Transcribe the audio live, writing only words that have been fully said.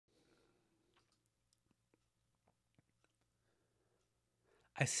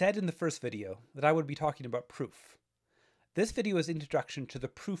I said in the first video that I would be talking about proof. This video is introduction to the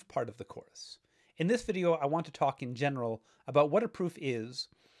proof part of the course. In this video, I want to talk in general about what a proof is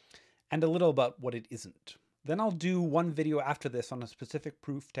and a little about what it isn't. Then I'll do one video after this on a specific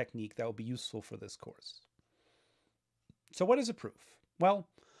proof technique that will be useful for this course. So what is a proof? Well,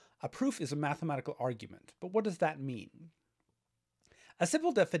 a proof is a mathematical argument, but what does that mean? A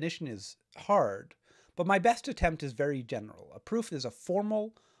simple definition is hard, but my best attempt is very general. A proof is a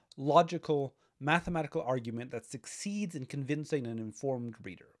formal, logical, mathematical argument that succeeds in convincing an informed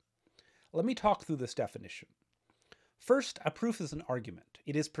reader. Let me talk through this definition. First, a proof is an argument.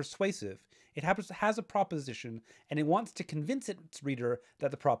 It is persuasive, it has a proposition, and it wants to convince its reader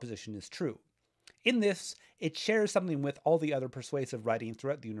that the proposition is true. In this, it shares something with all the other persuasive writing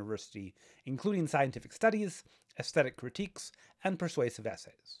throughout the university, including scientific studies, aesthetic critiques, and persuasive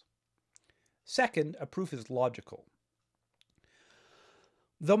essays. Second, a proof is logical.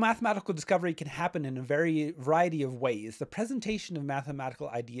 Though mathematical discovery can happen in a variety of ways, the presentation of mathematical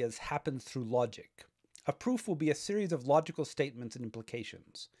ideas happens through logic. A proof will be a series of logical statements and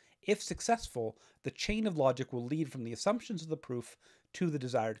implications. If successful, the chain of logic will lead from the assumptions of the proof to the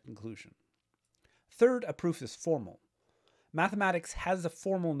desired conclusion. Third, a proof is formal. Mathematics has a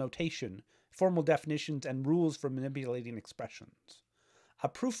formal notation, formal definitions, and rules for manipulating expressions. A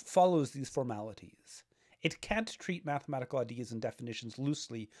proof follows these formalities. It can't treat mathematical ideas and definitions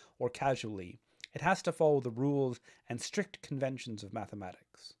loosely or casually. It has to follow the rules and strict conventions of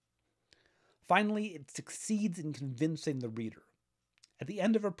mathematics. Finally, it succeeds in convincing the reader. At the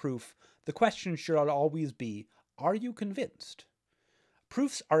end of a proof, the question should always be, are you convinced?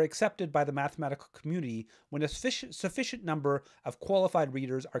 Proofs are accepted by the mathematical community when a sufficient number of qualified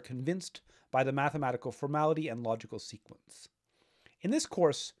readers are convinced by the mathematical formality and logical sequence. In this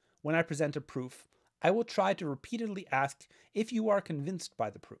course, when I present a proof, I will try to repeatedly ask if you are convinced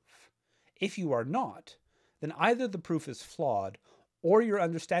by the proof. If you are not, then either the proof is flawed or your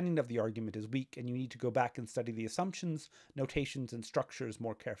understanding of the argument is weak and you need to go back and study the assumptions, notations, and structures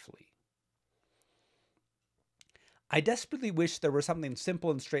more carefully. I desperately wish there were something simple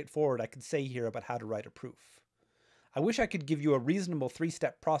and straightforward I could say here about how to write a proof. I wish I could give you a reasonable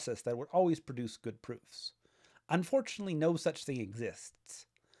three-step process that would always produce good proofs. Unfortunately, no such thing exists.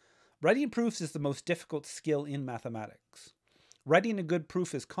 Writing proofs is the most difficult skill in mathematics. Writing a good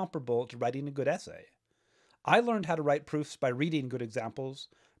proof is comparable to writing a good essay. I learned how to write proofs by reading good examples,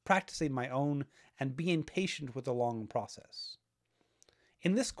 practicing my own, and being patient with the long process.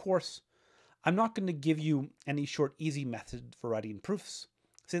 In this course, I'm not going to give you any short, easy method for writing proofs,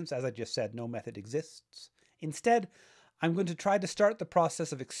 since, as I just said, no method exists. Instead, I'm going to try to start the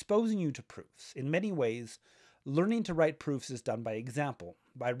process of exposing you to proofs. In many ways, learning to write proofs is done by example,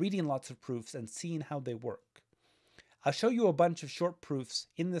 by reading lots of proofs and seeing how they work. I'll show you a bunch of short proofs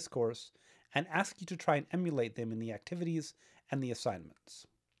in this course and ask you to try and emulate them in the activities and the assignments.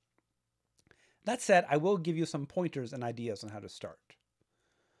 That said, I will give you some pointers and ideas on how to start.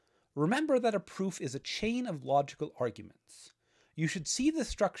 Remember that a proof is a chain of logical arguments. You should see this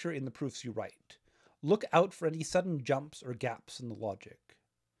structure in the proofs you write. Look out for any sudden jumps or gaps in the logic.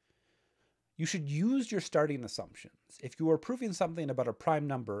 You should use your starting assumptions. If you are proving something about a prime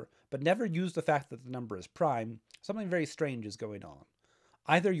number, but never use the fact that the number is prime, something very strange is going on.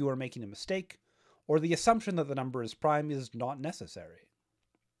 Either you are making a mistake, or the assumption that the number is prime is not necessary.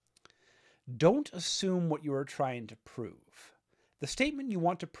 Don't assume what you are trying to prove. The statement you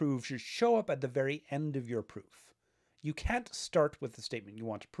want to prove should show up at the very end of your proof. You can't start with the statement you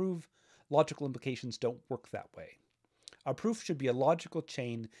want to prove. Logical implications don't work that way. A proof should be a logical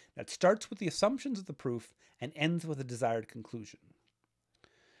chain that starts with the assumptions of the proof and ends with a desired conclusion.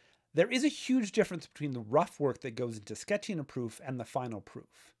 There is a huge difference between the rough work that goes into sketching a proof and the final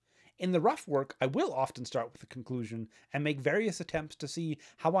proof. In the rough work, I will often start with the conclusion and make various attempts to see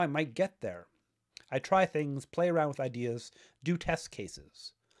how I might get there. I try things, play around with ideas, do test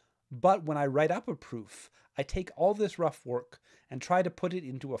cases. But when I write up a proof, I take all this rough work and try to put it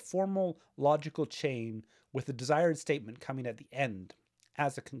into a formal, logical chain with the desired statement coming at the end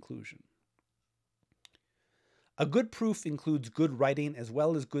as a conclusion. A good proof includes good writing as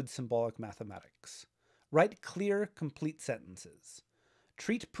well as good symbolic mathematics. Write clear, complete sentences.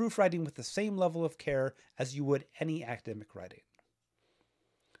 Treat proofwriting with the same level of care as you would any academic writing.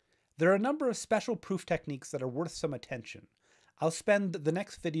 There are a number of special proof techniques that are worth some attention. I'll spend the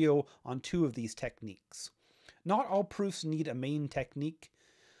next video on 2 of these techniques. Not all proofs need a main technique,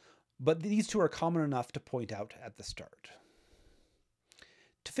 but these 2 are common enough to point out at the start.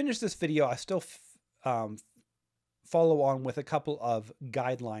 To finish this video, I still follow on with a couple of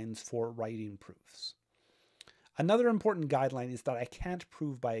guidelines for writing proofs. Another important guideline is that I can't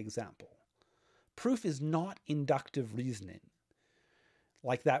prove by example. Proof is not inductive reasoning,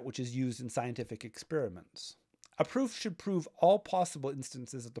 like that which is used in scientific experiments. A proof should prove all possible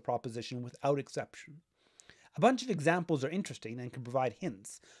instances of the proposition without exception. A bunch of examples are interesting and can provide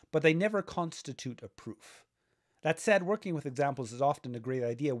hints, but they never constitute a proof. That said, working with examples is often a great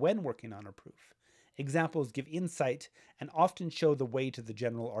idea when working on a proof. Examples give insight and often show the way to the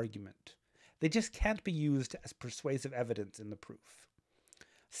general argument. They just can't be used as persuasive evidence in the proof.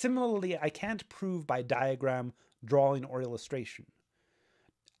 Similarly, I can't prove by diagram, drawing, or illustration.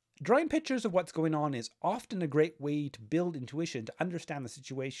 Drawing pictures of what's going on is often a great way to build intuition to understand the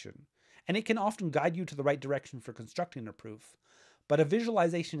situation, and it can often guide you to the right direction for constructing a proof, but a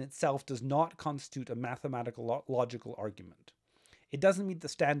visualization itself does not constitute a mathematical logical argument. It doesn't meet the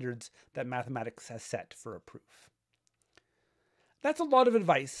standards that mathematics has set for a proof. That's a lot of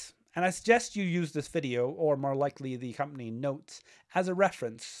advice, and I suggest you use this video, or more likely the accompanying notes, as a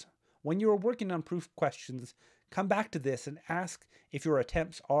reference. When you are working on proof questions, come back to this and ask if your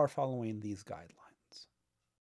attempts are following these guidelines.